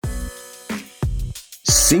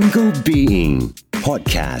Single Being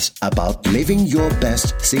Podcast about living your best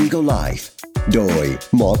single life โดย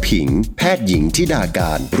หมอผิงแพทย์หญิงธิดาก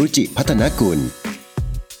ารรุจิพัฒนกุล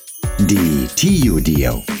ดีที่อยู่เดีย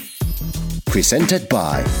ว Presented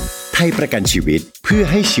by ไทยประกันชีวิตเพื่อ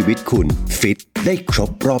ให้ชีวิตคุณฟิตได้คร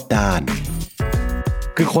บรอบด้าน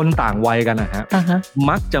คือคนต่างวัยกันนะฮะ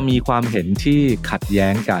มักจะมีความเห็นที่ขัดแย้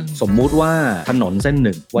งกันสมมุติว่าถนนเส้นห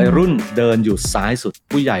นึ่งวัยรุ่นเดินอยู่ซ้ายสุด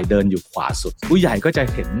ผู้ใหญ่เดินอยู่ขวาสุดผู้ใหญ่ก็จะ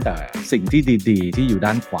เห็นแต่สิ่งที่ดีๆที่อยู่ด้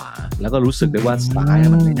านขวาแล้วก็รู้สึกได้ว่าซ้าย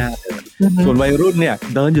มันไม่น่าเดินส่วนวัยรุ่นเนี่ย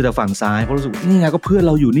เดินอยู่แต่ฝั่งซ้ายเพราะรู้สึกนี่ไงก็เพื่อนเ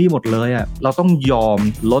ราอยู่นี่หมดเลยอ่ะเราต้องยอม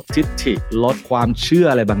ลดทิฐิลดความเชื่อ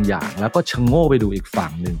อะไรบางอย่างแล้วก็ชะโง่ไปดูอีกฝั่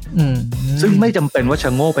งนึงซึ่งไม่จำเป็นว่าช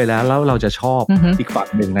ะโง่ไปแล้วเราจะชอบอีกฝั่ง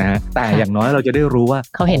นึงนะฮะแต่อย่างน้อยเราจะได้รู้ว่า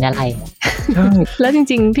เขาเห็นอะไร แล้วจ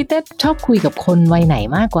ริงๆพี่เต้ชอบคุยกับคนวัยไหน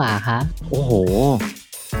มากกว่าคะโอ้โห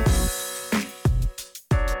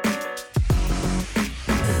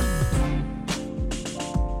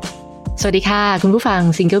สวัสดีค่ะคุณผู้ฟัง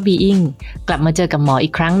Single Being กลับมาเจอกับหมออี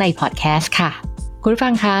กครั้งในพอดแคสต์ค่ะคุณผู้ฟั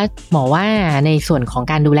งคะหมอว่าในส่วนของ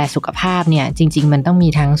การดูแลสุขภาพเนี่ยจริงๆมันต้องมี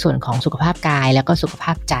ทั้งส่วนของสุขภาพกายแล้วก็สุขภ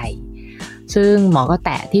าพใจซึ่งหมอก็แต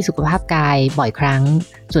ะที่สุขภาพกายบ่อยครั้ง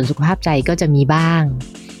ส่วนสุขภาพใจก็จะมีบ้าง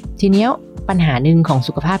ทีนี้ปัญหาหนึ่งของ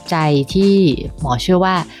สุขภาพใจที่หมอเชื่อ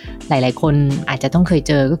ว่าหลายๆคนอาจจะต้องเคย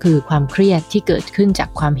เจอก็คือความเครียดที่เกิดขึ้นจาก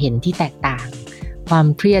ความเห็นที่แตกต่างความ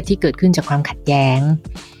เครียดที่เกิดขึ้นจากความขัดแย้ง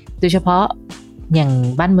โดยเฉพาะอย่าง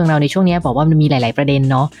บ้านเมืองเราในช่วงนี้บอกว่ามันมีหลายๆประเด็น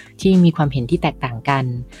เนาะที่มีความเห็นที่แตกต่างกัน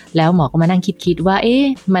แล้วหมอก็มานั่งคิดว่า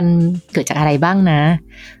มันเกิดจากอะไรบ้างนะ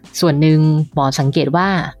ส่วนหนึ่งหมอสังเกตว่า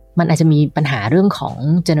มันอาจจะมีปัญหาเรื่องของ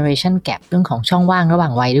generation gap เรื่องของช่องว่างระหว่า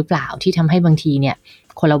งวัยหรือเปล่าที่ทำให้บางทีเนี่ย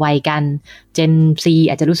คนละวัยกัน Gen Z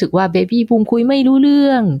อาจจะรู้สึกว่า Baby Boom คุยไม่รู้เ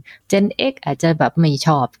รื่อง Gen X อาจจะแบบไม่ช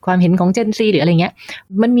อบความเห็นของ Gen Z หรืออะไรเงี้ย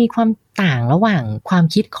มันมีความต่างระหว่างความ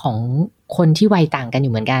คิดของคนที่วัยต่างกันอ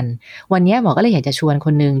ยู่เหมือนกันวันนี้หมอก็เลยอยากจะชวนค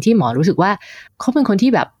นนึงที่หมอรู้สึกว่าเขาเป็นคน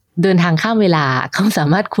ที่แบบเดินทางข้ามเวลาเขาสา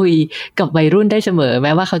มารถคุยกับวัยรุ่นได้เสมอแ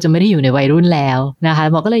ม้ว่าเขาจะไม่ได้อยู่ในวัยรุ่นแล้วนะคะ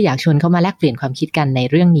หมอก็เลยอยากชวนเขามาแลกเปลี่ยนความคิดกันใน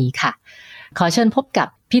เรื่องนี้ค่ะขอเชิญพบกับ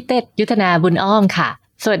พี่เต้ยุทธนาบุญอ้อมค่ะ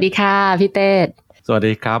สวัสดีค่ะพี่เต้สวัส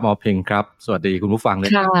ดีครับหมอเพ็งครับสวัสดีคุณผู้ฟังเลย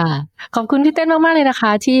ค่ะขอบคุณพี่เต้มากๆเลยนะค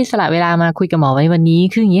ะที่สละเวลามาคุยกับหมอไว้วันนี้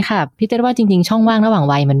คืออย่างนี้ค่ะพี่เต้ว่าจริงๆช่องว่างระหว่าง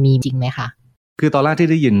วัยมันมีจริงไหมคะคือตอนแรกที่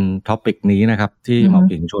ได้ยินท็อปิกนี้นะครับที่หมอเ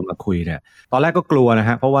พ็งชวนมาคุยเนี่ยตอนแรกก็กลัวนะ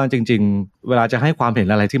ฮะเพราะว่าจริงๆเวลาจะให้ความเห็น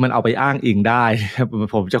อะไรที่มันเอาไปอ้างอิงได้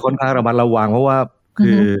ผมจะค่อนข้างระมัดระวังเพราะว่า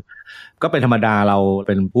คือก็เป็นธรรมดาเราเ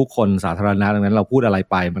ป็นผู้คนสาธารณะดังนั้นเราพูดอะไร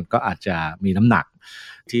ไปมันก็อาจจะมีน้ำหนัก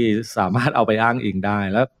ที่สามารถเอาไปอ้างอิงได้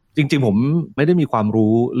แล้วจริงๆผมไม่ได้มีความ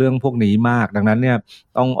รู้เรื่องพวกนี้มากดังนั้นเนี่ย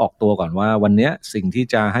ต้องออกตัวก่อนว่าวันนี้สิ่งที่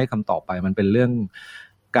จะให้คำตอบไปมันเป็นเรื่อง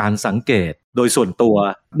การสังเกตโดยส่วนตัว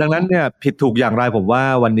ดังนั้นเนี่ยผิดถูกอย่างไรผมว่า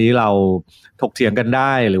วันนี้เราถกเถียงกันไ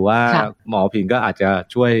ด้หรือว่าหมอผิงก็อาจจะ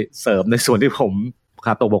ช่วยเสริมในส่วนที่ผมข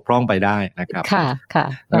าดตกบกพร่องไปได้นะครับค่ะ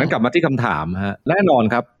ดังนั้นกลับมาที่คำถามฮะแน่นอน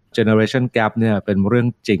ครับ generation gap เนี่ยเป็นเรื่อง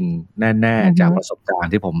จริงแน่ๆจากประสบการ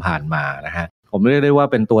ณ์ที่ผมผ่านมานะฮะผมเรียกได้ว่า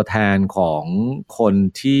เป็นตัวแทนของคน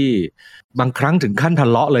ที่บางครั้งถึงขั้นทะ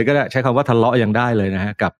เลาะเลยก็ได้ใช้คำว่าทะเลาะยังได้เลยนะฮ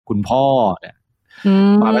ะกับคุณพ่อเนี่ย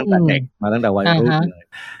มาตั้งแต่เด็กมาตั้งแต่วัยรุ่นเลย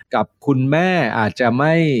กับคุณแม่อาจจะไ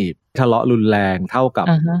ม่ทะเลาะรุนแรงเท่ากับ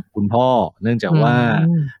คุณพ่อเนื่องจากว่า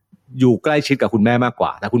อยู่ใกล้ชิดกับคุณแม่มากกว่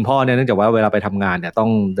าแต่คุณพ่อเนี่ยเนื่องจากว่าเวลาไปทำงานเนี่ยต้อ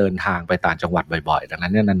งเดินทางไปต่างจังหวัดบ่อยๆดังนั้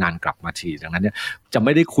นเนี่ยนานๆกลับมาทีดังนั้นเนี่ยจะไ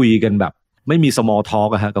ม่ได้คุยกันแบบไม่มี small talk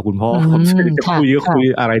อะฮะกับคุณพ่อผมจะคุย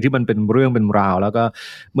อะไรที่มันเป็นเรื่องเป็นราวแล้วก็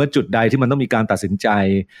เมื่อจุดใดที่มันต้องมีการตัดสินใจ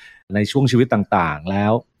ในช่วงชีวิตต่างๆแล้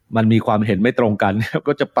วมันมีความเห็นไม่ตรงกัน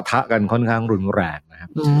ก็จะปะทะกันค่อนข้างรุนแรงนะครับ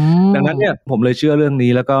ดังนั้นเนี่ยผมเลยเชื่อเรื่อง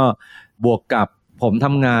นี้แล้วก็บวกกับผมท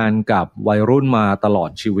ำงานกับวัยรุ่นมาตลอด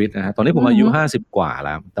ชีวิตนะฮะตอนนี้ผมอายุ50กว่าแ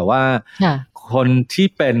ล้วแต่ว่าคนที่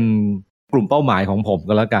เป็นกลุ่มเป้าหมายของผม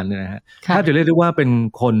ก็แล้วกันนะฮะถ้าจะเรียกได้ว่าเป็น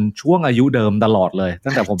คนช่วงอายุเดิมตลอดเลย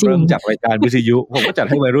ตั้งแต่ผมเริ่มจัดรายการวิทยุผมก็จัด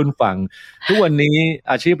ให้วัยรุ่นฟังทุกวันนี้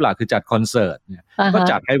อาชีพหลักคือจัดคอนเสิร์ตเนี่ยก็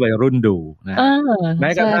จัดให้วัยรุ่นดูนะแม้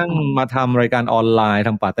กระทั่งมาทำรายการออนไลน์ท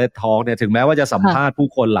ำปาร์ตี้ทอล์กเนี่ยถึงแม้ว่าจะสัมภาษณ์ผู้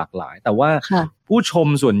คนหลากหลายแต่ว่าผู้ชม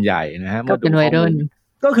ส่วนใหญ่นะฮะก็เป็นวัยรุ่น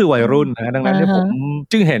ก็คือวัยรุ่นนะดังนั้นเนี่ยผม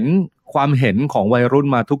จึงเห็นความเห็นของวัยรุ่น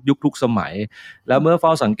มาทุกยุคทุกสมัยแล้วเมื่อเฝ้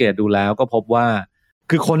าสังเกตดูแล้วก็พบว่า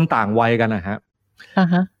คือคนต่างวัยกันนะฮะ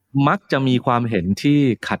มักจะมีความเห็นที่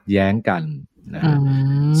ขัดแย้งกันนะ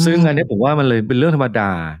ซึ่งอันนี้ผมว่ามันเลยเป็นเรื่องธรรมด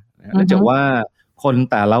าเนื่องจากว่าคน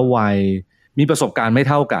แต่ละวัยมีประสบการณ์ไม่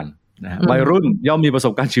เท่ากันนะวัยรุ่นย่อมมีประส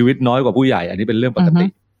บการณ์ชีวิตน้อยกว่าผู้ใหญ่อันนี้เป็นเรื่องปกติ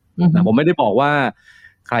นะผมไม่ได้บอกว่า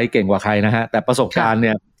ใครเก่งกว่าใครนะฮะแต่ประสบการณ์เ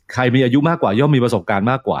นี่ยใครมีอายุมากกว่าย่อมมีประสบการณ์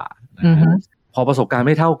มากกว่าพอประสบการณ์ไ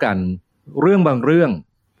ม่เท่ากันเรื่องบางเรื่อง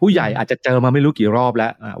ผู้ใหญ่อาจจะเจอมาไม่รู้กี่รอบแล้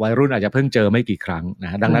ววัยรุ่นอาจจะเพิ่งเจอไม่กี่ครั้งน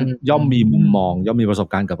ะดังนั้นย่อมมีมุมมองย่อมมีประสบ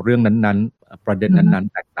การณ์กับเรื่องนั้นๆประเด็นนั้น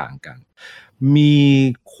ๆแตกต่างกันมี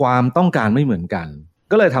ความต้องการไม่เหมือนกัน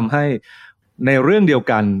ก็เลยทำให้ในเรื่องเดียว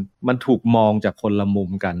กันมันถูกมองจากคนละมุ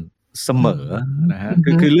มกันเสมอนะฮะ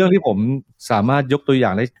คือเรื่องที่ผมสามารถยกตัวอย่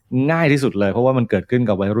างได้ง่ายที่สุดเลยเพราะว่ามันเกิดขึ้น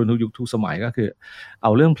กับวัยรุ่นทุกยุคทุกสมัยก็คือเอ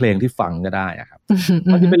าเรื่องเพลงที่ฟังก็ได้ครับ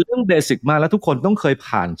มันจะเป็นเรื่องเบสิกมากแล้วทุกคนต้องเคย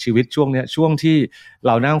ผ่านชีวิตช่วงนี้ช่วงที่เ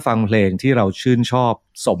รานั่งฟังเพลงที่เราชื่นชอบ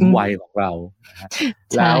สมวัยของเรา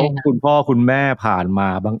แล้วคุณพ่อคุณแม่ผ่านมา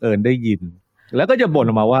บังเอิญได้ยินแล้วก็จะบ่น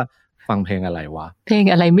ออกมาว่าฟังเพลงอะไรวะเพลง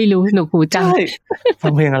อะไรไม่รู้หนูหูจังฟั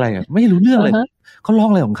งเพลงอะไรอ่ะไม่รู้เรื่องเลยเขาร้อง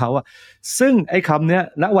อะไรของเขาอ่ะซึ่งไอ้คำเนี้ย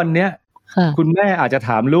ณวันเนี้ยคุณแม่อาจจะถ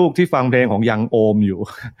ามลูกที่ฟังเพลงของยังโอมอยู่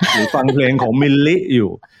หรือฟังเพลงของมิลลิอยู่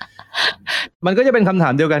มันก็จะเป็นคำถา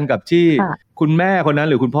มเดียวกันกับที่คุณแม่คนนั้น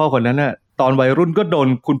หรือคุณพ่อคนนั้นน่ะตอนวัยรุ่นก็โดน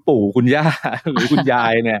คุณปู่คุณย่า หรือคุณยา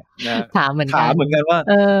ยเนี่ยนะถามเหมือนกันว่า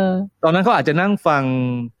ตอนนั้นเขาอาจจะนั่งฟัง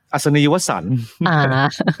อัศนีวสันต์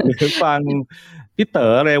หรือฟังพี่เต๋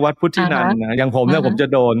อเรวัตพุทธินันท์นะอย่างผมเนี่ยผมจะ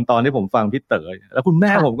โดนตอนที่ผมฟังพี่เต๋อแล้วคุณแ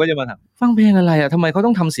ม่ผมก็จะมาถามฟังเพลงอะไรอ่ะทำไมเขาต้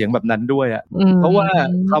องทำเสียงแบบนั้นด้วยอ่ะเพราะว่า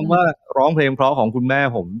คำว่าร้องเพลงเพราะของคุณแม่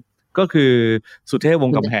ผมก็คือสุเทพว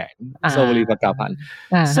งศ์กำแหงโซลีปากาพันธ์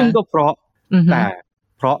ซึ่งก็เพราะแต่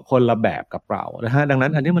เพราะคนละแบบกับเรานะฮะดังนั้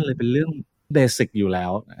นอันนี้มันเลยเป็นเรื่องเบสิกอยู่แล้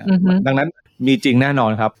วดังนั้นมีจริงแน่นอ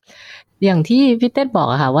นครับอย่างที่พี่เต้บอก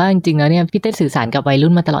อะค่ะว่าจริงๆแล้วเนี่ยพี่เต้สื่อสารกับวัยรุ่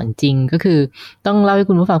นมาตลอดจริงก็คือต้องเล่าให้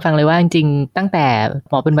คุณผู้ฟังเลยว่าจริงๆตั้งแต่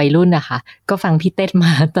หมอเป็นวัยรุ่นนะคะก็ฟังพี่เต้ม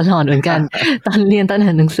าตลอดเหมือนกัน ตอนเรียนตอนอ่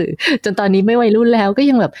านหนังสือจนตอนนี้ไม่วัยรุ่นแล้วก็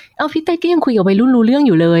ยังแบบพี่เต้ก็ยังคุยกับวัยรุ่นรู้เรื่องอ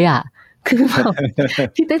ยู่เลยอะคือแบบ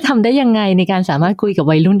พี่เต้ทำได้ยังไงในการสามารถคุยกับ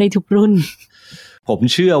วัยรุ่นได้ทุกรุ่นผม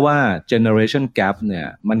เชื่อว่า generation gap เนี่ย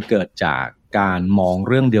มันเกิดจากการมอง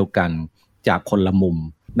เรื่องเดียวกันจากคนละมุม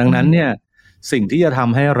ดังนั้นเนี่ยสิ่งที่จะท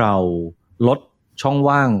ำให้เราลดช่อง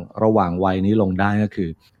ว่างระหว่างวัยนี้ลงได้ก็คือ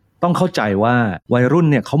ต้องเข้าใจว่าวัยรุ่น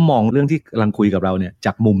เนี่ยเขามองเรื่องที่กำลังคุยกับเราเนี่ยจ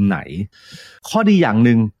ากมุมไหนข้อดีอย่างห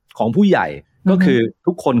นึ่งของผู้ใหญ่ก็คือ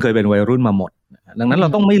ทุกคนเคยเป็นวัยรุ่นมาหมดดังนั้นเรา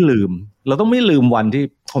ต้องไม่ลืมวันที่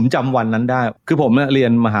ผมจำวันนั้นได้คือผมเรีย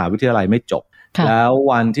นมหาวิทยาลัยไม่จบแล้ว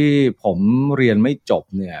วันที่ผมเรียนไม่จบ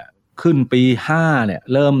เนี่ยขึ้นปี5เนี่ย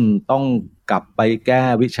เริ่มต้องกลับไปแก้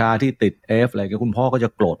วิชาที่ติด F อะไรก็คุณพ่อก็จะ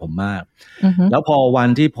โกรธผมมากแล้วพอวัน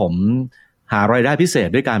ที่ผมหารายได้พิเศษ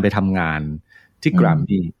ด้วยการไปทำงานที่แกรม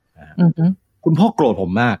มี่คุณพ่อโกรธผ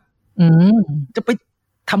มมากจะไป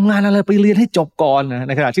ทำงานอะไรไปเรียนให้จบก่อนนะใ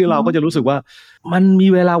นขณะที่เราก็จะรู้สึกว่ามันมี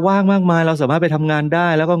เวลาว่างมากมายเราสามารถไปทำงานได้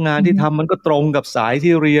แล้วก็งานที่ทำมันก็ตรงกับสาย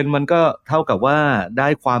ที่เรียนมันก็เท่ากับว่าได้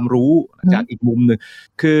ความรู้จากอีกมุมหนึ่ง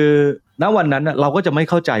คือณวันนั้นเราก็จะไม่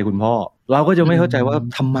เข้าใจคุณพ่อเราก็จะไม่เข้าใจว่า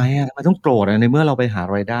ทำไมต้องโกรธในเมื่อเราไปหา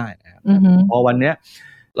รายได้พอวันเนี้ย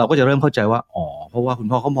เราก็จะเริ่มเข้าใจว่าเพราะว่าคุณ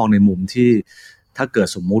พ่อเขามองในมุมที่ถ้าเกิด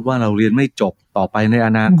สมมุติว่าเราเรียนไม่จบต่อไปในอ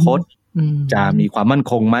นาคตจะมีความมั่น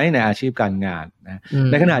คงไหมในอาชีพการงานนะ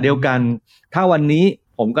ในขณะเดียวกันถ้าวันนี้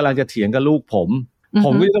ผมกำลังจะเถียงกับลูกผ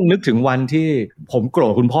มก็ต้องนึกถึงวันที่ผมโกร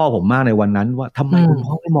ธคุณพ่อผมมากในวันนั้นว่าทำไมคุณพ่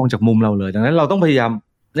อไม่มองจากมุมเราเลยดังนั้นเราต้องพยายาม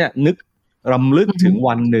เนี่ยนึกรำลึกถึง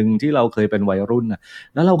วันหนึ่งที่เราเคยเป็นวัยรุ่น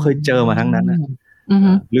แล้วเราเคยเจอมาทั้งนั้น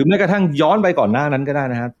หรือแม้กระทั่งย้อนไปก่อนหน้านั้นก็ได้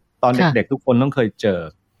นะฮะตอนเด็กๆทุกคนต้องเคยเจอ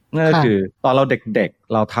นั่นก็คือตอนเราเด็ก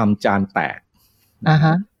ๆเราทำจานแตก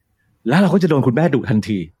แล้วเราก็จะโดนคุณแม่ดุทัน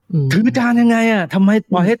ทีถือจานยังไงทำไม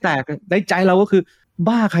ปล่อยให้แตกในใจเราก็คือ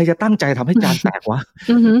บ้าใครจะตั้งใจทำให้จานแตกวะ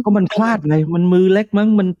ก็มันพลาดไงมันมือเล็กมั้ง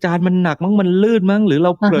มันจานมันหนักมั้งมันลื่นมั้งหรือเร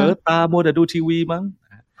าเผลอตาโมแต่ดูทีวีมั้ง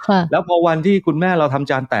แล้วพอวันที่คุณแม่เราทำ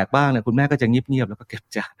จานแตกบ้างเนี่ยคุณแม่ก็จะเงียบๆแล้วก็เก็บ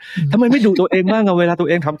จานทำไมไม่ดุตัวเองบ้างเวลาตัว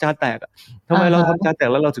เองทำจานแตกทำไมเราทำจานแตก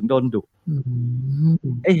แล้วเราถึงโดนดุ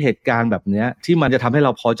ไอเหตุการณ์แบบเนี้ยที่มันจะทำให้เร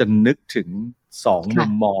าพอจะนึกถึง2มุ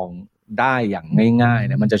มมองได้อย่างง่ายๆเ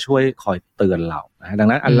นี่ยมันจะช่วยคอยเตือนเรานะดัง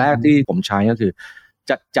นั้นอันแรกที่ผมใช้ก็คือ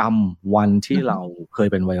จะจำวันที่เราเคย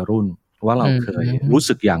เป็นวัยรุ่นว่าเราเคยรู้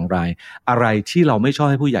สึกอย่างไรอะไรที่เราไม่ชอบ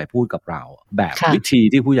ให้ผู้ใหญ่พูดกับเราแบบวิธี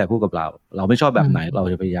ที่ผู้ใหญ่พูดกับเราไม่ชอบแบบไหนเรา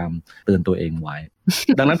จะพยายามเตือนตัวเองไว้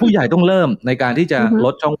ดังนั้นผู้ใหญ่ต้องเริ่มในการที่จะล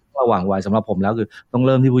ดช่องระหว่างวัยสำหรับผมแล้วคือต้องเ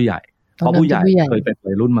ริ่มที่ผู้ใหญ่เพราะผู้ใหญ่เคยเป็น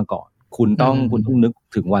วัยรุ่นมาก่อนคุณต้องนึก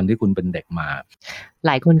ถึงวันที่คุณเป็นเด็กมาห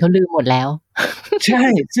ลายคนเขาลืมหมดแล้วใช่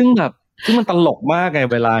ซึ่งมันตลกมากไง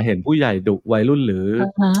เวลาเห็นผู้ใหญ่ดุวัยรุ่นหรือ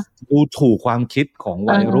ดูถูกความคิดของ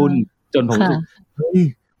วัยรุ่นจนผมรู้สึกเฮ้ย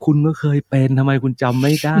คุณก็เคยเป็นทำไมคุณจำไ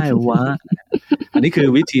ม่ได้วะ อันนี้คือ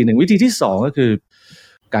วิธีหนึ่งวิธีที่2ก็คือ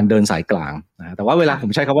การเดินสายกลางนะแต่ว่าเวลาผ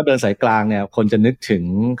มใช้คำว่าเดินสายกลางเนี่ยคนจะนึกถึง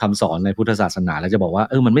คำสอนในพุทธศาสนาแล้วจะบอกว่า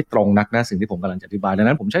มันไม่ตรงนักนะสิ่งที่ผมกำลังจะอธิบายดัง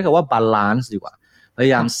นั้นผมใช้คำว่าบาลานซ์ดีกว่าพย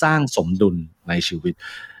ายามสร้างสมดุลในชีวิต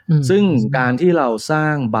ซึ่งการที่เราสร้า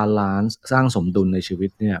งบาลานซ์สร้างสมดุลในชีวิ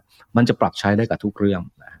ตเนี่ยมันจะปรับใช้ได้กับทุกเรื่อง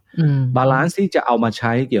นะบาลานซ์ที่จะเอามาใ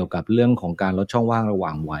ช้เกี่ยวกับเรื่องของการลดช่องว่างระหว่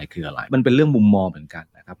างวัยคืออะไรมันเป็นเรื่องมุมมองเหมือนกัน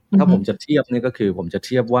นะครับถ้าผมจะเทียบนี่ก็คือผมจะเ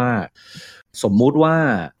ทียบว่าสมมุติว่า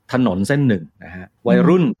ถนนเส้นหนึ่งนะฮะวัย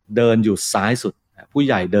รุ่นเดินอยู่ซ้ายสุดผู้ใ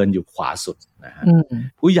หญ่เดินอยู่ขวาสุดนะฮะ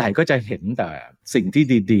ผู้ใหญ่ก็จะเห็นแต่สิ่งที่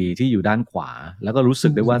ดีๆที่อยู่ด้านขวาแล้วก็รู้สึ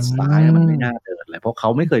กได้ว่าซ้ายมันไม่น่าเดินเลยเพราะเขา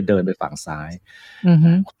ไม่เคยเดินไปฝั่งซ้าย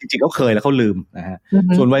จริงๆเขาเคยแล้วเขาลืมนะฮะ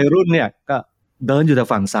ส่วนวัยรุ่นเนี่ยก็เดินอยู่แต่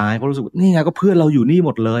ฝั่งซ้ายเพราะรู้สึกนี่ไงก็เพื่อนเราอยู่นี่ห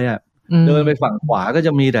มดเลยอ่ะเดินไปฝั่งขวาก็จ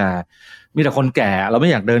ะมีแต่คนแก่เราไม่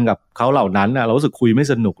อยากเดินกับเขาเหล่านั้นนะเรารู้สึกคุยไม่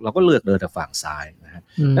สนุกเราก็เลือกเดินแต่ฝั่งซ้ายนะฮะ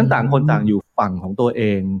นั้นต่างคนต่างอยู่ฝั่งของตัวเอ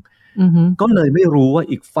งก็เลยไม่รู้ว่า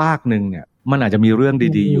อีกฝากนึงเนี่ยมันอาจจะมีเรื่อง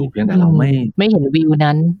ดีๆอยู่เพียงแต่เราไม่เห็นวิว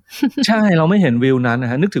นั้นใช่เราไม่เห็นวิวนั้นนะ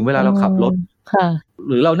ฮะนึกถึงเวลาเราขับรถ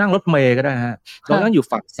หรือเรานั่งรถเมล์ก็ได้ฮะเรานั่งอยู่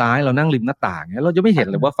ฝั่งซ้ายเรานั่งริมหน้าต่างเนี่ยเราจะไม่เห็น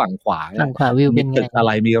เลยว่าฝั่งขวาวิวเป็นไงตึกอะไ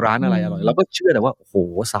รมีร้านอะไรอร่อยเราก็เชื่อแต่ว่าโอ้โห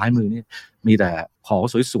ซ้ายมือนี่มีแต่ของ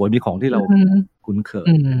สวยๆมีของที่เราคุ้นเคย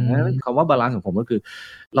คำว่าบาลานซ์ของผมก็คือ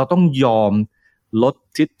เราต้องยอมลด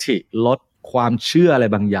ทิฐิลดความเชื่ออะไร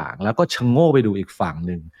บางอย่างแล้วก็ชะโง่ไปดูอีกฝั่ง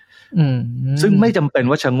นึงซึ่งไม่จำเป็น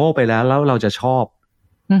ว่าชะโง่ไปแล้วเราจะชอบ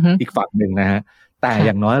อีกฝั่งนึงนะฮะแต่อ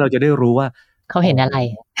ย่างน้อยเราจะได้รู้ว่าเขาเห็นอะไร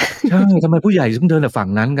ใช่ทำไมผู้ใหญ่ต้องเดินแต่ฝั่ง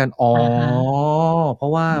นั้นกันเพรา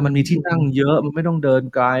ะว่ามันมีที่นั่งเยอะมันไม่ต้องเดิน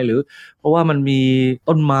ไกลหรือเพราะว่ามันมี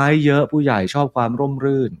ต้นไม้เยอะผู้ใหญ่ชอบความร่ม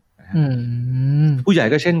รื่นผู้ใหญ่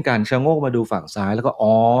ก็เช่นกันชะโงกมาดูฝั่งซ้ายแล้วก็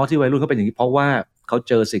ที่วัยรุ่นเขาเป็นอย่างนี้เพราะว่าเขา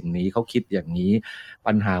เจอสิ่งนี้เขาคิดอย่างนี้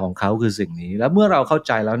ปัญหาของเขาคือสิ่งนี้แล้วเมื่อเราเข้าใ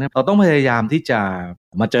จแล้วเนี่ยเราต้องพยายามที่จะ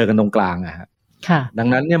มาเจอกันตรงกลางอะฮะดัง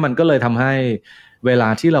นั้นเนี่ยมันก็เลยทำให้เวลา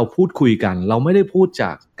ที่เราพูดคุยกันเราไม่ได้พูดจ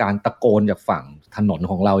ากการตะโกนจากฝั่งถนน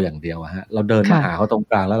ของเราอย่างเดียวฮะเราเดินมาหาเขาตรง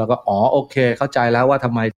กลางแล้วเราก็โอเคเข้าใจแล้วว่าท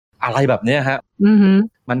ำไมอะไรแบบนี้ฮะ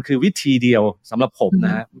มันคือวิธีเดียวสำหรับผมน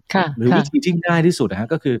ะฮะหรือวิธีที่ง่ายที่สุดนะฮะ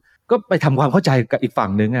ก็คือก็ไปทำความเข้าใจกับอีกฝั่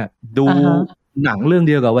งนึงอ่ะดูหนังเรื่องเ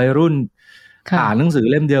ดียวกับวัยรุ่นอ่านหนังสือ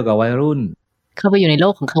เล่มเดียวกับวัยรุ่นเข้าไปอยู่ในโล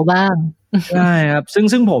กของเขาบ้างใช่ครับ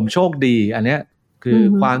ซึ่งผมโชคดีอันเนี้ยคือ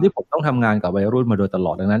ความที่ผมต้องทำงานกับวัยรุ่นมาโดยตล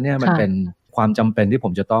อดดังนั้นเนี่ยมันเป็นความจำเป็นที่ผ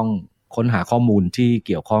มจะต้องค้นหาข้อมูลที่เ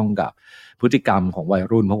กี่ยวข้องกับพฤติกรรมของวัย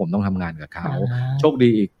รุ่นเพราะผมต้องทำงานกับเขาโชคดี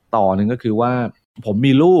อีกต่อหนึ่งก็คือว่าผม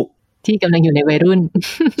มีลูกที่กำลังอยู่ในวัยรุ่น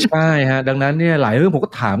ใช่ฮะดังนั้นเนี่ยหลายเรื่องผม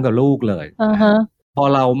ก็ถามกับลูกเลยพอ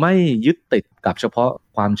เราไม่ยึดติดกับเฉพาะ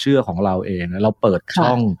ความเชื่อของเราเองเราเปิด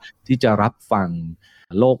ช่องที่จะรับฟัง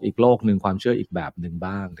โลกอีกโลกนึงความเชื่ออีกแบบนึง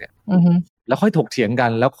บ้างเนี่ยแล้วค่อยถกเถียงกั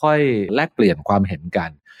นแล้วค่อยแลกเปลี่ยนความเห็นกัน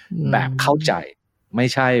แบบเข้าใจไม่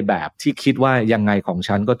ใช่แบบที่คิดว่ายังไงของ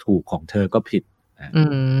ฉันก็ถูกของเธอก็ผิด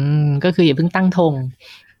ก็คืออย่าเพิ่งตั้งธง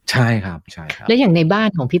ใช่ครับใช่ครับแล้วอย่างในบ้าน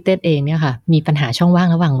ของพี่เต้เองเนี่ยค่ะมีปัญหาช่องว่าง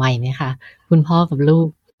ระหว่างวัยไหมคะคุณพ่อกับลูก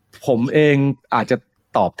ผมเองอาจจะ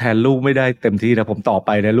ตอบแทนลูกไม่ได้เต็มที่นะผมตอบไ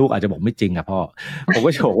ปนะลูกอาจจะบอกไม่จริงอ่ะพ่อผม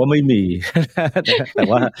ก็จะบอกว่าไม่มี แต่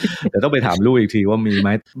ว่าเดี๋ยวต้องไปถามลูกอีกทีว่ามีไหม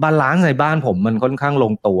บาลานซ์ในบ้านผมมันค่อนข้างล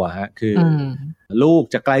งตัวฮะคือลูก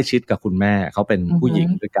จะใกล้ชิดกับคุณแม่เขาเป็นผู้หญิง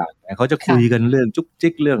ด้วยกันเขาจะคุยกันเรื่องจุ๊ก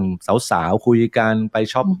จิ๊กเรื่องสาวๆคุยกันไป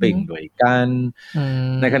ช้อปปิ้งด้วยกัน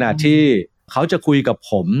ในขณะที่เขาจะคุยกับ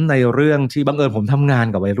ผมในเรื่องที่บังเอิญผมทำงาน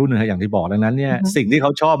กับวัยรุ่นนะอย่างที่บอกดังนั้นเนี่ยสิ่งที่เข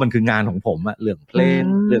าชอบมันคืองานของผมอะเรื่องเพลง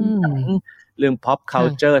เรื่องหนังเรื่อง pop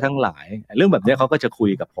culture ทั้งหลายเรื่องแบบนี้เขาก็จะคุ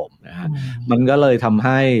ยกับผมนะฮะมันก็เลยทำใ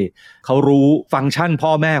ห้เขารู้ฟังก์ชันพ่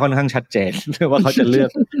อแม่ค่อนข้างชัดเจนว่าเขาจะเลือก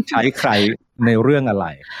ใช้ใครในเรื่องอะไร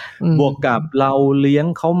บวกกับเราเลี้ยง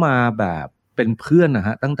เขามาแบบเป็นเพื่อนนะฮ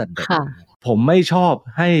ะตั้งแต่เด็กผมไม่ชอบ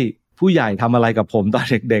ให้ผู้ใหญ่ทำอะไรกับผมตอน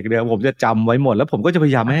เด็กๆเนี่ยผมจะจำไว้หมดแล้วผมก็จะพ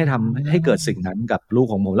ยายามไม่ให้ทำให้เกิดสิ่งนั้นกับลูก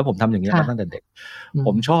ของผมแล้วผมทำอย่างนี้มาตั้งแต่เด็กผ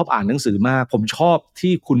มชอบอ่านหนังสือมากผมชอบ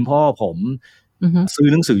ที่คุณพ่อผมซื้อ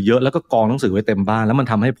หนังสือเยอะแล้วก็กองหนังสือไว้เต็มบ้านแล้วมัน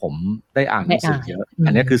ทำให้ผมได้อ่านหนังสือเยอะอั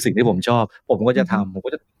นนี้คือสิ่งที่ผมชอบผมก็จะทำผม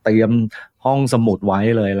ก็จะเตรียมห้องสมุดไว้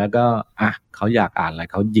เลยแล้วก็เขาอยากอ่านอะไร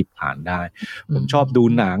เขาหยิบอ่านได้ผมชอบดู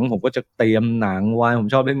หนังผมก็จะเตรียมหนังไว้ผม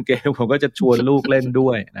ชอบเล่นเกมผมก็จะชวนลูกเล่นด้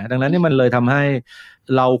วยนะดังนั้นนี่มันเลยทำให้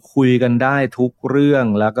เราคุยกันได้ทุกเรื่อง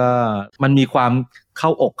แล้วก็มันมีความเข้า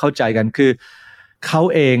อกเข้าใจกันคือเขา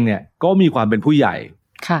เองเนี่ยก็มีความเป็นผู้ใหญ่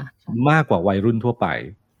มากกว่าวัยรุ่นทั่วไป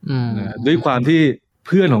ด้วยความที่เ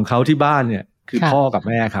พื่อนของเขาที่บ้านเนี่ยคือพ่อกับแ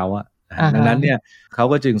ม่เขาอะดังนั้นเนี่ยเขา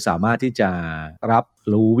ก็จึงสามารถที่จะรับ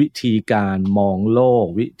รู้วิธีการมองโลก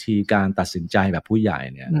วิธีการตัดสินใจแบบผู้ใหญ่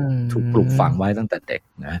เนี่ยถูกปลูกฝังไว้ตั้งแต่เด็ก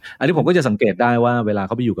นะอันนี้ผมก็จะสังเกตได้ว่าเวลาเ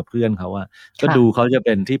ขาไปอยู่กับเพื่อนเขาอะก็ดูเขาจะเ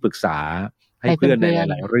ป็นที่ปรึกษาให้เพื่อนใน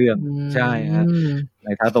หลายๆเรื่องใช่ฮะใน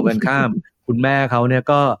ทางตรงกันข้ามคุณแม่เขาเนี่ย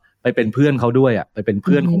ก็ ไปเป็นเพื่อนเขาด้วยไปเป็นเ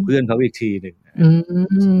พื่อนของเพื่อนเขาอีกทีนึง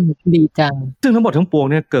ดีจังซึ่งทั้งหมดทั้งปวง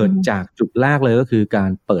เนี่ยเกิดจากจุดแรกเลยก็คือกา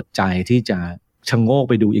รเปิดใจที่จะชะโงก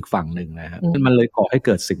ไปดูอีกฝั่งนึงนะฮะมันเลยก่อให้เ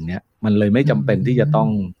กิดสิ่งเนี้ยมันเลยไม่จำเป็นที่จะต้อง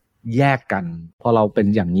แยกกันพอเราเป็น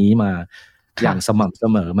อย่างนี้มาอย่างสม่ำเส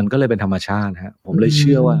มอมันก็เลยเป็นธรรมชาติฮะผมเลยเ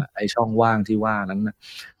ชื่อว่าไอ้ช่องว่างที่ว่านั้นนะ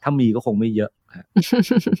ถ้ามีก็คงไม่เยอะ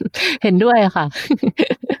เห็นด้วยค่ะ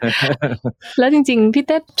แล้วจริงๆพี่เ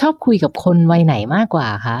ต้ชอบคุยกับคนวัยไหนมากกว่า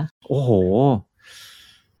คะโอ้โห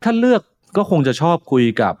ถ้าเลือกก็คงจะชอบคุย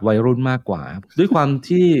กับวัยรุ่นมากกว่าด้วยความ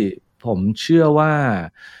ที่ผมเชื่อว่า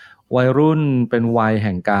วัยรุ่นเป็นวัยแ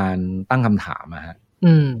ห่งการตั้งคำถามฮะ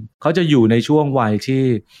เขาจะอยู่ในช่วงวัยที่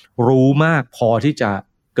รู้มากพอที่จะ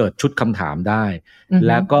เกิดชุดคำถามได้แ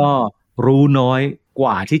ล้วก็รู้น้อยก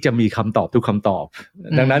ว่าที่จะมีคำตอบทุกคำตอบ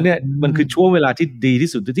ดังนั้นเนี่ยมันคือช่วงเวลาที่ดีที่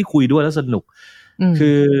สุดที่คุยด้วยแล้วสนุกคื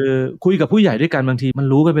อคุยกับผู้ใหญ่ด้วยกันบางทีมัน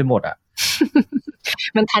รู้กันไปหมดอ่ะ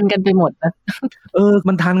มันทันกันไปหมดนะ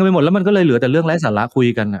มันทันกันไปหมดแล้วมันก็เลยเหลือแต่เรื่องไร้สาระคุย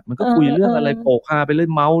กันอ่ะมันก็คุยเรื่องอะไรโปกฮาไปเรื่อย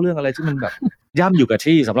เมาเรื่องอะไรที่มันแบบย่ำอยู่กับ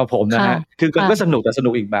ที่สำหรับผมนะฮะคือก็สนุกแต่สนุ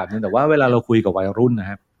กอีกแบบนึงแต่ว่าเวลาเราคุยกับวัยรุ่นนะ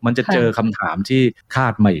ครับมันจะเจอคำถามที่คา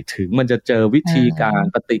ดไม่ถึงมันจะเจอวิธีการ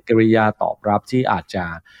ปฏิกิริยาตอบรับที่อาจจะ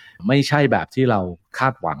ไม่ใช่แบบที่เราคา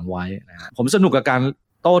ดหวังไว้นะฮะผมสนุกกับการ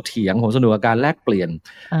โต้เถียงผมสนุกกับการแลกเปลี่ยน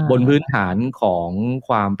บนพื้นฐานของค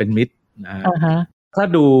วามเป็นมิตรนะฮะถ้า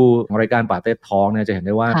ดูรายการป่าเต็ดท้องเนี่ยจะเห็นไ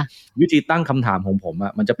ด้ว่าวิธีตั้งคำถามของผม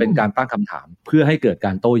มันจะเป็นการตั้งคำถามเพื่อให้เกิดก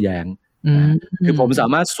ารโต้แย้งคือผมสา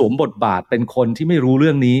มารถสวมบทบาทเป็นคนที่ไม่รู้เ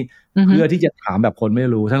รื่องนี้เพื่อที่จะถามแบบคนไม่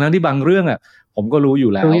รู้ทั้งที่บางเรื่องผมก็รู้อ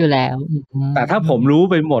ยู่แล้วแต่ถ้าผมรู้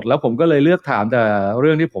ไปหมดแล้วผมก็เลยเลือกถามแต่เ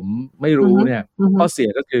รื่องที่ผมไม่รู้เนี่ยข้อเสีย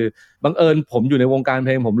ก็คือบังเอิญผมอยู่ในวงการเพ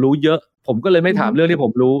ลงผมรู้เยอะผมก็เลยไม่ถามเรื่องที่ผ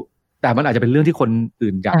มรู้แต่มันอาจจะเป็นเรื่องที่คน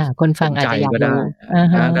อื่นอยากคนฟังอาจจะอยากรู้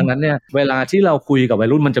ดังนั้นเนี่ยเวลาที่เราคุยกับวัย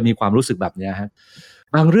รุ่นมันจะมีความรู้สึกแบบนี้ฮะ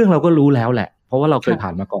บางเรื่องเราก็รู้แล้วแหละเพราะว่าเราเคยผ่า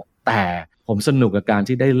นมาก่อนแต่ผมสนุกกับการ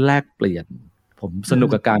ที่ได้แลกเปลี่ยนผมสนุก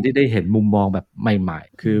กับการที่ได้เห็นมุมมองแบบใหม่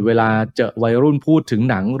ๆคือเวลาเจอวัยรุ่นพูดถึง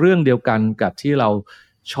หนังเรื่องเดียวกันกับที่เรา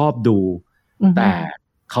ชอบดูแต่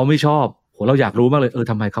เขาไม่ชอบเราอยากรู้มากเลย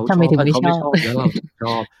ทำไมเขาชอบเขาไม่ชอบแล้วเราช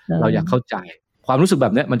อบเราอยากเข้าใจความรู้สึกแบ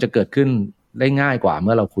บนี้มันจะเกิดขึ้นได้ง่ายกว่าเ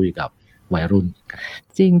มื่อเราคุยกับวัยรุ่น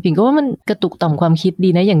จริงผิงก็ว่ามันกระตุกต่อมความคิดดี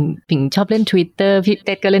นะอย่างผิงชอบเล่น Twitter พี่เ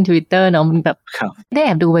ต็ดก็เล่น Twitter เนาะมันแบบได้แอ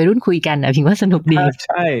บดูวัยรุ่นคุยกันผิงว่าสนุกดีใ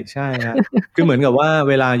ช่ฮะ คือเหมือนกับว่า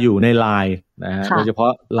เวลาอยู่ใน LINE นะฮะโดยเฉพา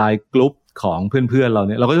ะ LINE กลุ่มของเพื่อนๆเราเ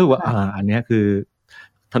นี่ยเราก็รู้สึกว่าอันนี้คือ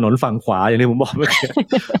ถนนฝั่งขวาอย่างที่ผมบอกเมื่อกี้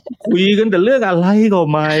คุยกันแต่เรื่องอะไรก็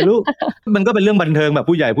ไม่รู้มันก็เป็นเรื่องบันเทิงแบบ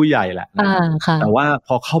ผู้ใหญ่แหละแต่ว่าพ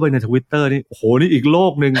อเข้าไปใน Twitter นี่โอ้โหนี่อีกโล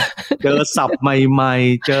กนึงเจอศัพท์ใหม่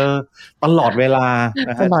ๆเจอตลอดเวลา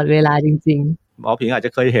ตลอดเวลาจริงๆหมอผิงอาจจ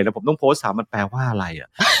ะเคยเห็นนะผมต้องโพสต์ถามมันแปลว่าอะไร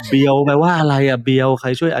เบียวแปลว่าอะไรเบียวใคร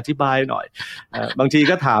ช่วยอธิบายหน่อยบางที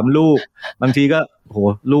ก็ถามลูกบางทีก็โห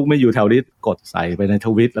ลูกไม่อยู่แถวนี้กดใส่ไปในท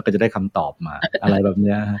วิตแล้วก็จะได้คำตอบมาอะไรแบบ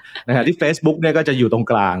นี้นะฮะที่ Facebook เนี่ยก็จะอยู่ตรง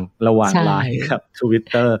กลางระหว่าง LINE กับ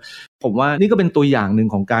Twitter ผมว่านี่ก็เป็นตัวอย่างหนึ่ง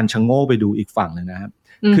ของการชะโง่ไปดูอีกฝั่งนึงนะครับ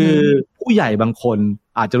คือผู้ใหญ่บางคน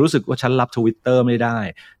อาจจะรู้สึกว่าฉันรับ Twitter ไม่ได้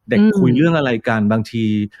เด็กคุยเรื่องอะไรกันบางที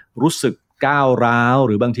รู้สึกก้าวร้าวห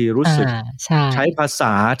รือบางทีรู้สึกใช้ภาษ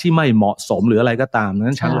าที่ไม่เหมาะสมหรืออะไรก็ตาม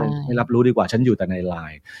นั้นฉันเลยไม่รับรู้ดีกว่าฉันอยู่แต่ใน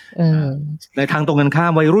LINE ในทางตรงกันข้า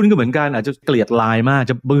มวัยรุ่นก็เหมือนกันอาจจะเกลียด LINE มาก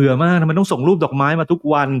จะเบื่อมากมันต้องส่งรูปดอกไม้มาทุก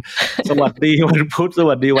วันสวัสดีวันพุธส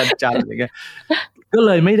วัสดีวันจันทร์อย่างเงี้ยก็เ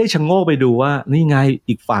ลยไม่ได้ชะโงกไปดูว่านี่ไง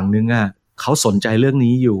อีกฝั่งนึงเขาสนใจเรื่อง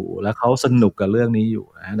นี้อยู่แล้วเขาสนุกกับเรื่องนี้อยู่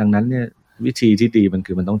นะดังนั้นเนี่ยวิธีที่ดีมัน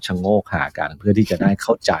คือมันต้องชะโงกหากันเพื่อที่จะได้เ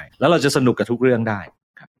ข้าใจแล้วเราจะสนุกกับทุกเรื่องได้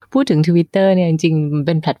พูดถึง Twitter เนี่ยจริงๆเ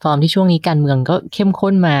ป็นแพลตฟอร์มที่ช่วงนี้การเมืองก็เข้ม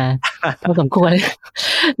ข้นมาพอสมควร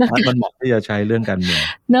มันเหมาะที่จะใช้เรื่องการเมือง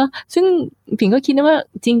เนาะซึ่งผิงก็คิดนะว่า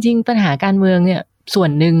จริงๆปัญหาการเมืองเนี่ยส่วน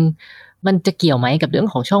หนึ่งมันจะเกี่ยวไหมกับเรื่อง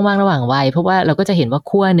ของช่องว่างระหว่างวัยเพราะว่าเราก็จะเห็นว่า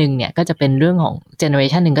ขั้วนึงเนี่ยก็จะเป็นเรื่องของเจเนอเร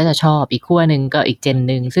ชันนึงก็จะชอบอีกขั้วนึงก็อีกเจน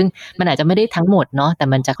นึงซึ่งมันอาจจะไม่ได้ทั้งหมดเนาะแต่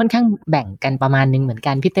มันจะค่อนข้างแบ่งกันประมาณนึงเหมือน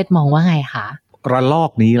กันพี่เต้มองว่าไงคะระลอ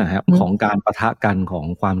กนี้แหละครับของการปะทะกันของ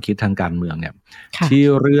ความคิดทางการเมืองเนี่ยที่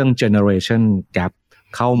เรื่อง generation gap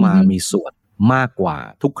เข้ามามีส่วนมากกว่า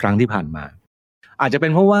ทุกครั้งที่ผ่านมาอาจจะเป็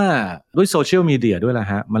นเพราะว่าด้วยโซเชียลมีเดียด้วยแหล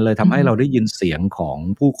ะฮะมันเลยทำให้เราได้ยินเสียงของ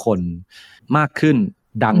ผู้คนมากขึ้น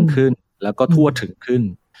ดังขึ้นแล้วก็ทั่วถึงขึ้น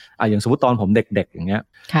อย่างสมมติตอนผมเด็กๆอย่างเงี้ย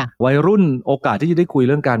วัยรุ่นโอกาสที่จะได้คุยเ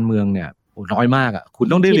รื่องการเมืองเนี่ยน้อยมากคุณ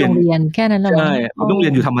ต้องได้เรียนแค่นั้นแหละใช่คุณต้องเรี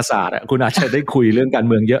ยนอยู่ธรรมศาสตร์คุณอาจจะได้คุยเรื่องการ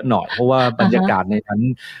เมืองเยอะหน่อยเพราะว่าบรรยากาศในนั้น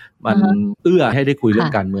มันเอื้อให้ได้คุยเรื่อ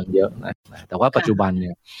งการเมืองเยอะนะแต่ว่าปัจจุบันเ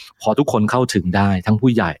นี่ยพอทุกคนเข้าถึงได้ทั้ง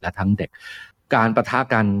ผู้ใหญ่และทั้งเด็กการปะทะ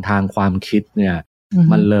กันทางความคิดเนี่ย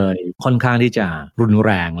มันเลยค่อนข้างที่จะรุนแ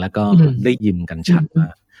รงแล้วก็ได้ยินกันชัดมา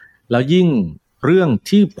กแล้วยิ่งเรื่อง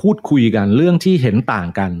ที่พูดคุยกันเรื่องที่เห็นต่าง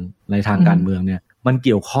กันในทางการเมืองเนี่ยมันเ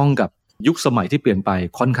กี่ยวข้องกับยุคสมัยที่เปลี่ยนไป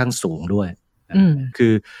ค่อนข้างสูงด้วยคื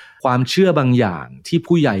อความเชื่อบางอย่างที่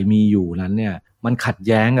ผู้ใหญ่มีอยู่นั้นเนี่ยมันขัดแ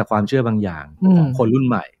ย้งกับความเชื่อบางอย่างของคนรุ่น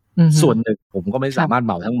ใหม่ส่วนหนึ่งผมก็ไม่สามารถเ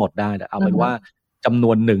หมาทั้งหมดได้แต่เอาเป็นว่าจำน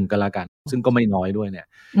วนหนึ่งก็แล้วกันซึ่งก็ไม่น้อยด้วยเนี่ย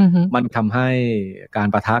มันทำให้การ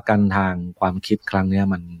ปะทะกันทางความคิดครั้งนี้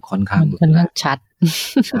มันค่อนข้างชัด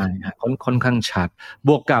ใช่ฮะค่อนข้างชัดบ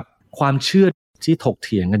วกกับความเชื่อที่ถกเ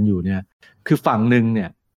ถียงกันอยู่เนี่ยคือฝั่งหนึ่งเนี่ย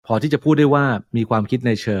พอที่จะพูดได้ว่ามีความคิดใ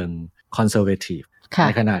นเชิงคอนเซอร์เวทีฟใ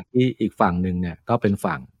นขณะที่อีกฝั่งหนึ่งเนี่ยก็เป็น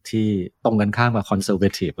ฝั่งที่ตรงกันข้ามกับคอนเซอร์เว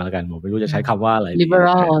ทีฟแล้วกันผมไม่รู้จะใช้คำว่าอะไร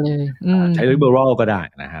liberal เลยใช้ liberal ก็ได้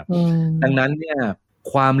นะครับดังนั้นเนี่ย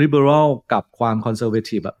ความ liberal กับความ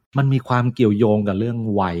conservative มันมีความเกี่ยวโยงกับเรื่อง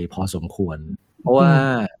วัยพอสมควรเพราะว่า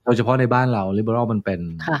โดยเฉพาะในบ้านเรา liberal มันเป็น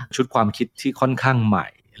ชุดความคิดที่ค่อนข้างใหม่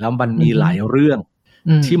แล้วมันมีหลายเรื่อง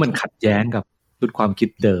ที่มันขัดแย้งกับชุดความคิด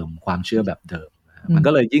เดิมความเชื่อแบบเดิมมัน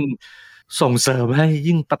ก็เลยยิ่งส่งเสริมให้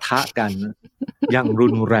ยิ่งปะทะกันอย่างรุ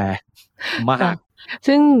นแรงมาก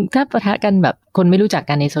ซึ่งถ้าปะทะกันแบบคนไม่รู้จัก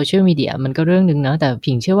กันในโซเชียลมีเดียมันก็เรื่องนึงเนาะแต่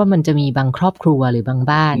ผิงเชื่อว่ามันจะมีบางครอบครัวหรือบาง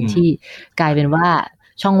บ้านที่กลายเป็นว่า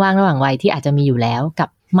ช่องว่างระหว่างวัยที่อาจจะมีอยู่แล้วกับ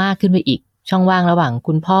มากขึ้นไปอีกช่องว่างระหว่าง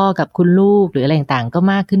คุณพ่อกับคุณลูกหรืออะไรต่างๆก็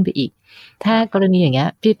มากขึ้นไปอีกถ้ากรณีอย่างเงี้ย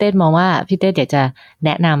พี่เต้มองว่าพี่เต้อยากจะแน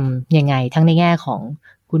ะนำยังไงทั้งในแง่ของ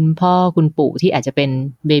คุณพ่อคุณปู่ที่อาจจะเป็น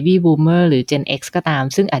Baby Boomer หรือ Gen X ก็ตาม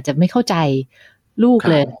ซึ่งอาจจะไม่เข้าใจลูก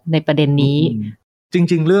เลยในประเด็นนี้จ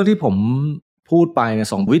ริงๆเรื่องที่ผมพูดไปเนี่ย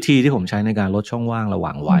2วิธีที่ผมใช้ในการลดช่องว่างระหว่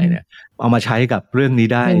างวัยเนี่ยเอามาใช้กับเรื่องนี้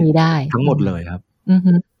ได้ทั้งหมดเลยครับ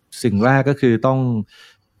สิ่งแรกก็คือต้อง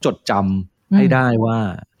จดจำให้ได้ว่า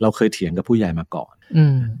เราเคยเถียงกับผู้ใหญ่มาก่อน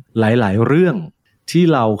หลายๆเรื่องที่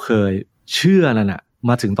เราเคยเชื่อนั่นน่ะ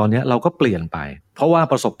มาถึงตอนนี้เราก็เปลี่ยนไปเพราะว่า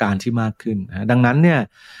ประสบการณ์ที่มากขึ้นดังนั้นเนี่ย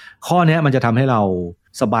ข้อนี้มันจะทำให้เรา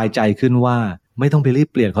สบายใจขึ้นว่าไม่ต้องไปรีบ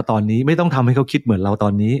เปลี่ยนเขาตอนนี้ไม่ต้องทำให้เขาคิดเหมือนเราตอ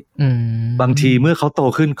นนี้บางทีเมื่อเขาโต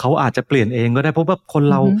ขึ้นเขาอาจจะเปลี่ยนเองก็ได้เพราะว่าคน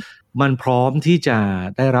เรามันพร้อมที่จะ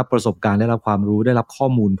ได้รับประสบการณ์ได้รับความรู้ได้รับข้อ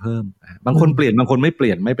มูลเพิ่มบางคนเปลี่ยนบางคนไม่เป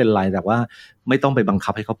ลี่ยนไม่เป็นไรแต่ว่าไม่ต้องไปบัง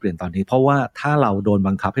คับให้เขาเปลี่ยนตอนนี้เพราะว่าถ้าเราโดน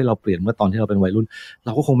บังคับให้เราเปลี่ยนเมื่อตอนที่เราเป็นวัยรุ่นเร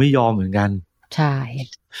าก็คงไม่ยอมเหมือนกันใช่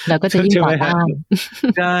แล้วก็จะยิ่งต่อต้าน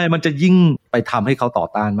ใช่มันจะยิ่งไปทำให้เขาต่อ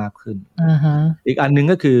ต้านมากขึ้นอีกอันนึง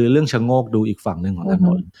ก็คือเรื่องชะโงกดูอีกฝั่งหนึ่งของถน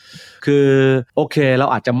นคือโอเคเรา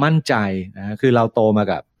อาจจะมั่นใจนะคือเราโตมา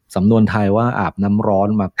กับสำนวนไทยว่าอาบน้ำร้อน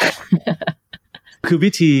มาก่อนคือ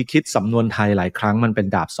วิธีคิดสำนวนไทยหลายครั้งมันเป็น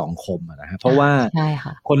ดาบสองคมนะฮะเพราะว่า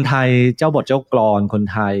คนไทยเจ้าบทเจ้ากลอนคน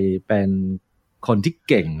ไทยเป็นคนที่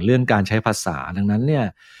เก่งเรื่องการใช้ภาษาดังนั้นเนี่ย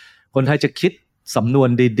คนไทยจะคิดสำนวน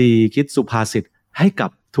ดีๆคิดสุภาษิตให้กั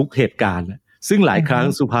บทุกเหตุการณ์ซึ่งหลายครั้ง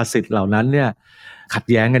สุภาษิตเหล่านั้นเนี่ยขัด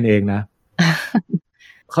แย้งกันเองนะ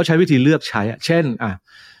เขาใช้วิธีเลือกใช้เช่น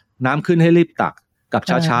น้ำขึ้นให้รีบตักกับ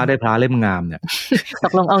ช้าๆได้พระเล่มงามเนี่ยต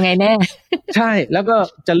กลงเอาไงแน่ใช่แล้วก็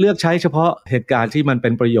จะเลือกใช้เฉพาะเหตุการณ์ที่มันเป็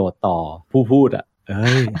นประโยชน์ต่อผู้พูด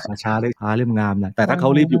ช้าๆได้พระเล่มงามนะแต่ถ้าเขา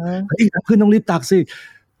รีบอยู่น้ำขึ้นต้องรีบตักสิ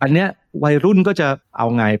อันเนี้ยวัยรุ่นก็จะเอา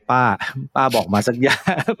ไงป้าบอกมาสักอย่าง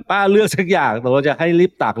ป้าเลือกสักอย่างแต่ว่าจะให้รี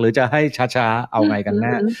บตักหรือจะให้ช้าๆเอาไงกันแ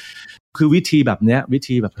น่คือวิธีแบบเนี้ยวิ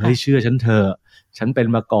ธีแบบเฮ้ยเชื่อฉันเถอะฉันเป็น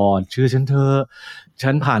มาก่อนเชื่อฉันเถอะฉั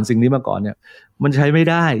นผ่านสิ่งนี้มาก่อนเนี่ยมันใช้ไม่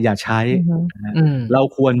ได้อย่าใช้เรา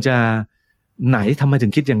ควรจะไหนทำไมถึ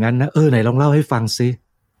งคิดอย่างนั้นนะไหนลองเล่าให้ฟังซิ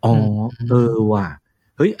ว่ะ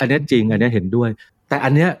เฮ้ยอันนี้จริงอันนี้เห็นด้วยแต่อั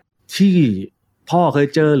นเนี้ยที่พ่อเคย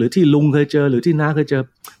เจอหรือที่ลุงเคยเจอหรือที่น้าเคยเจอ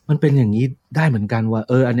มันเป็นอย่างนี้ได้เหมือนกันว่า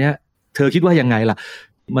อันเนี้ยเธอคิดว่ายังไงล่ะ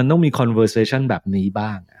มันต้องมี conversation แบบนี้บ้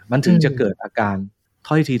างมันถึงจะเกิดอาการ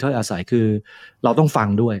ถ้อยทีถ้อยอาศัยคือเราต้องฟัง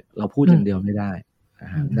ด้วยเราพูดอย่างเดียวไม่ได้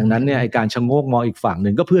ดังนั้นเนี่ยไอ้การชะโงกมองอีกฝั่งห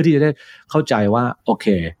นึ่งก็เพื่อที่จะได้เข้าใจว่าโอเค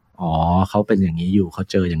เขาเป็นอย่างนี้อยู่เขา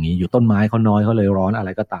เจออย่างนี้อยู่ต้นไม้เขาน้อยเขาเลยร้อนอะไร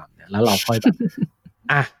ก็ตามเนี่ยแล้วเราค่อยแบบ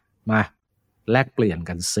มาแลกเปลี่ยน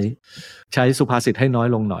กันซิใช้สุภาษิตให้น้อย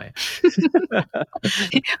ลงหน่อย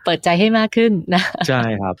เปิดใจให้มากขึ้นนะใช่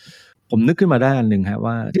ครับผมนึกขึ้นมาได้อันหนึ่งครับ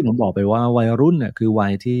ว่าที่ผมบอกไปว่าวัยรุ่นเนี่ยคือวั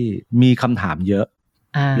ยที่มีคำถามเยอะ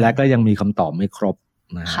และก็ยังมีคำตอบไม่ครบ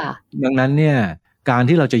นะดังนั้นเนี่ยการ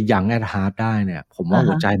ที่เราจะยังแอดฮาร์ดได้เนี่ยผมว่า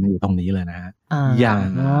หัวใจมันอยู่ตรงนี้เลยนะฮะอย่า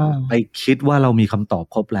ไปคิดว่าเรามีคำตอบ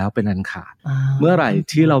ครบแล้วเป็นอันขาดเมื่อไหร่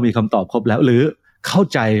ที่เรามีคำตอบครบแล้วหรือเข้า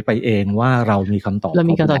ใจไปเองว่าเรามีคำตอบเรา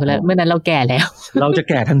มีคำตอบแล้วเมื่อนั้นเราแก่แล้วเราจะ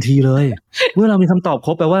แก่ทันทีเลยเมื่อเรามีคำตอบค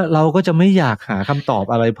รบแปลว่าเราก็จะไม่อยากหาคำตอบ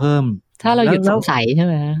อะไรเพิ่มถ้าเราหยุดสงสัยใช่ไ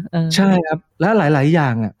หมใช่ครับและหลายๆอย่า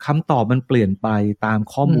งคำตอบมันเปลี่ยนไปตาม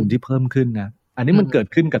ข้อมูลที่เพิ่มขึ้นนะ อันนี้มันเกิด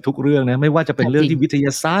ขึ้นกับทุกเรื่องนะไม่ว่าจะเป็นเรื่องที่วิทย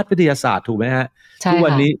าศาสตร์ถูกไหมฮะทุก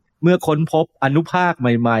วันนี้เมื่อค้นพบอนุภาคใ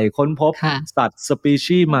หม่ๆค้นพบสัตว์สปี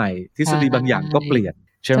ชีส์ใหม่ทฤษฎีบางอย่างก็เปลี่ยน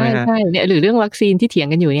ใช่ไหมฮะใช่เนี่ยหรือเรื่องวัคซีนที่เถียง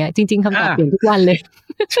กันอยู่เนี่ยจริงๆคำตอบเปลี่ยนทุกวันเลย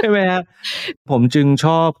ใช่ไหมฮะผมจึงช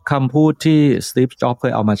อบคำพูดที่สตีฟ จ็อบส์เค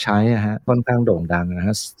ยเอามาใช้ฮะค่อนข้างโด่งดังนะฮ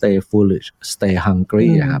ะ stay foolish stay hungry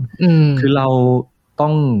ครับคือเราต้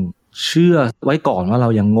องเชื่อไว้ก่อนว่าเรา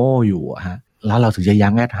ยังโง่อยู่ฮะแล้วเราถึงจะ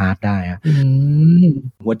ยั้งแอดฮาร์ดได้ฮะ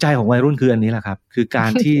หัวใจของวัยรุ่นคืออันนี้แหละครับคือกา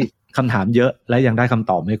รที่คำถามเยอะและยังได้คำ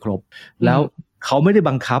ตอบไม่ครบแล้วเขาไม่ได้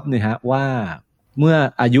บังคับเนี่ยฮะว่าเมื่อ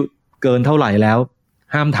อายุเกินเท่าไหร่แล้ว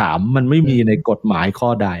ห้ามถามมันไม่มีในกฎหมายข้อ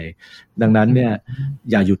ใดดังนั้นเนี่ย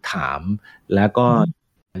อย่าหยุดถามแล้วก็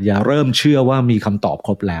อย่าเริ่มเชื่อว่ามีคำตอบค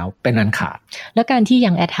รบแล้วเป็นอันขาดแล้วการที่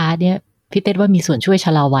ยังแอดฮาร์ดเนี่ยพี่เต้ว่ามีส่วนช่วยช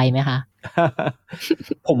ะลอวัยไหมคะ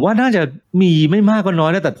ผมว่าน่าจะมีไม่มากก็น้อ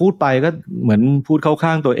ยนะแต่พูดไปก็เหมือนพูดเข้าข้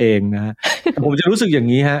างตัวเองนะฮะ ผมจะรู้สึกอย่าง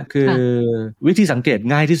นี้ฮะคือวิธีสังเกต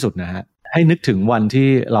ง่ายที่สุดนะฮะให้นึกถึงวันที่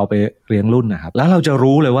เราไปเลี้ยงรุ่นนะครับแล้วเราจะ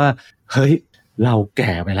รู้เลยว่าเฮ้ยเราแ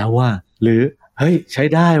ก่ไปแล้วว่าหรือเฮ้ยใช้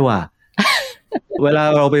ได้ว่ะ เวลา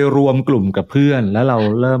เราไปรวมกลุ่มกับเพื่อนแล้วเรา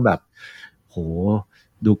เริ่มแบบโห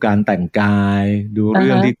ดูการแต่งกายดูเ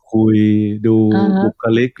รื่องที่คุยดูบุค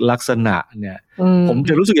ลิกลักษณะเนี่ยผม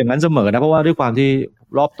จะรู้สึกอย่างนั้นเสมอนะเพราะว่าด้วยความที่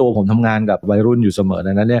รอบตัวผมทำงานกับวัยรุ่นอยู่เสมอ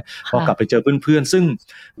ดังนั้นเนี่ยพอกลับไปเจอเพื่อนๆซึ่ง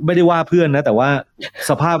ไม่ได้ว่าเพื่อนนะแต่ว่า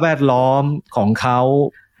สภาพแวดล้อมของเขา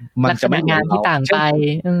มันจะไม่เหมือนเขาที่ต่างไป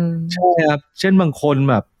ใช่ครับเช่นบางคน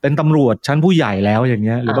แบบเป็นตำรวจชั้นผู้ใหญ่แล้วอย่างเ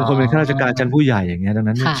งี้ยหรือบางคนเป็นข้าราชการชั้นผู้ใหญ่อย่างเงี้ยดัง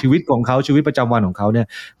นั้นชีวิตของเขาชีวิตประจำวันของเขาเนี่ย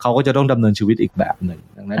เขาก็จะต้องดำเนินชีวิตอีกแบบหนึ่ง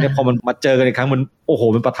ดังนั้นเนี่ยพอมันมาเจอกันอีกครั้งมันโอ้โห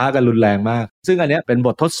มันปะทะกันรุนแรงมากซึ่งอันเนี้ยเป็นบ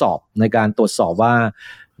ททดสอบในการตรวจสอบว่า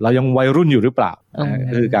เรายังวัยรุ่นอยู่หรือเปล่า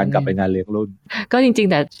คือการกลับไปงานเลี้ยงรุ่นก็จริงๆ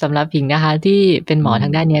แต่สำหรับผิงนะคะที่เป็นหมอทา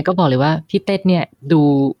งด้านนี้ก็บอกเลยว่าพี่เต้เนี่ยดู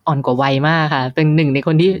อ่อนกว่าวัยมากค่ะเป็นหนึ่งในค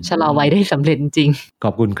นที่ชะลอวัยได้สำเร็จจริงข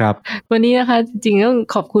อบคุณครับวันนี้นะคะจริงๆต้อง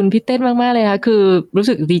ขอบคุณพี่เต้มากๆเลยค่ะคือรู้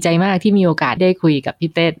สึกดีใจมากที่มีโอกาสได้คุยกับ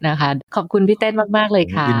พี่เต้นะคะขอบคุณพี่เต้มากๆเลย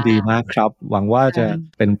ค่ะยินดีมากครับหวังว่าจะ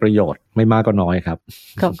เป็นประโยชน์ไม่มากก็น้อยครับ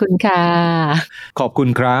ขอบคุณค่ะขอบคุณ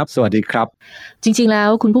ครับสวัสดีครับจริงๆแล้ว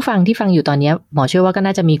คุณผู้ฟังที่ฟังอยู่ตอนนี้หมอเชื่อว่าก็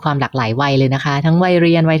น่าจะมีความหลากหลายวัยเลยนะคะทั้งวัยเ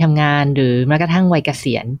รียนวัยทำงานหรือแม้กระทั่งวัยเก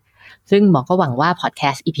ษียณซึ่งหมอก็หวังว่าพอดแค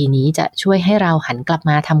สต์ EP นี้จะช่วยให้เราหันกลับ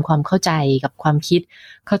มาทำความเข้าใจกับความคิด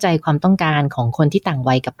เข้าใจความต้องการของคนที่ต่าง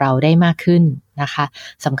วัยกับเราได้มากขึ้นนะคะ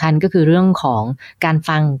สำคัญก็คือเรื่องของการ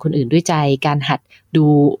ฟังคนอื่นด้วยใจการหัดดู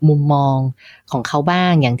มุมมองของเขาบ้า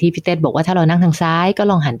งอย่างที่พี่เต้บอกว่าถ้าเรานั่งทางซ้ายก็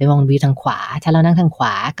ลองหันไปมองวิวทางขวาถ้าเรานั่งทางขว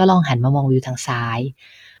าก็ลองหันมามองวิวทางซ้าย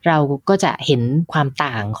เราก็จะเห็นความ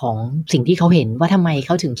ต่างของสิ่งที่เขาเห็นว่าทำไมเข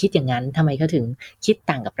าถึงคิดอย่างนั้นทำไมเขาถึงคิด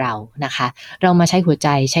ต่างกับเรานะคะเรามาใช้หัวใจ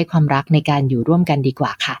ใช้ความรักในการอยู่ร่วมกันดีกว่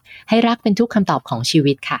าค่ะให้รักเป็นทุกคำตอบของชี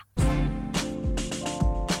วิตค่ะ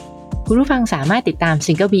คุณผู้ฟังสามารถติดตาม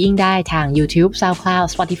Single Being ได้ทาง YouTube, SoundCloud,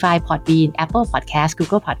 Spotify, Podbean, Apple Podcast,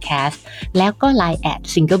 Google Podcast แล้วก็ Line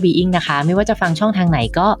 @Single Being นะคะไม่ว่าจะฟังช่องทางไหน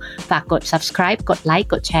ก็ฝากกด Subscribe กดไลค์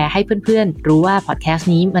กดแชร์ให้เพื่อนๆรู้ว่า Podcast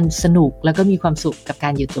นี้มันสนุกแล้วก็มีความสุขกับกา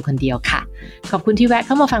รอยู่ตัวคนเดียวค่ะขอบคุณที่แวะเ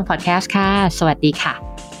ข้ามาฟัง Podcast ค่ะสวัสดีค่ะ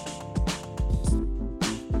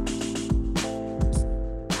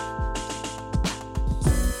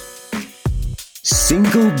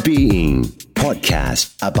Single Being Podcast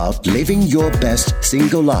about living your best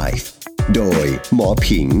single life โดยหมอ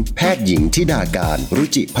ผิงแพทย์หญิงธิดาการรุ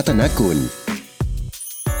จิพัฒนกุล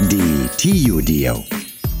ดีที่อยู่เดียว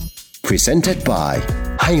Presented by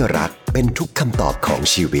ให้รักเป็นทุกคำตอบของ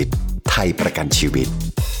ชีวิตไทยประกันชีวิต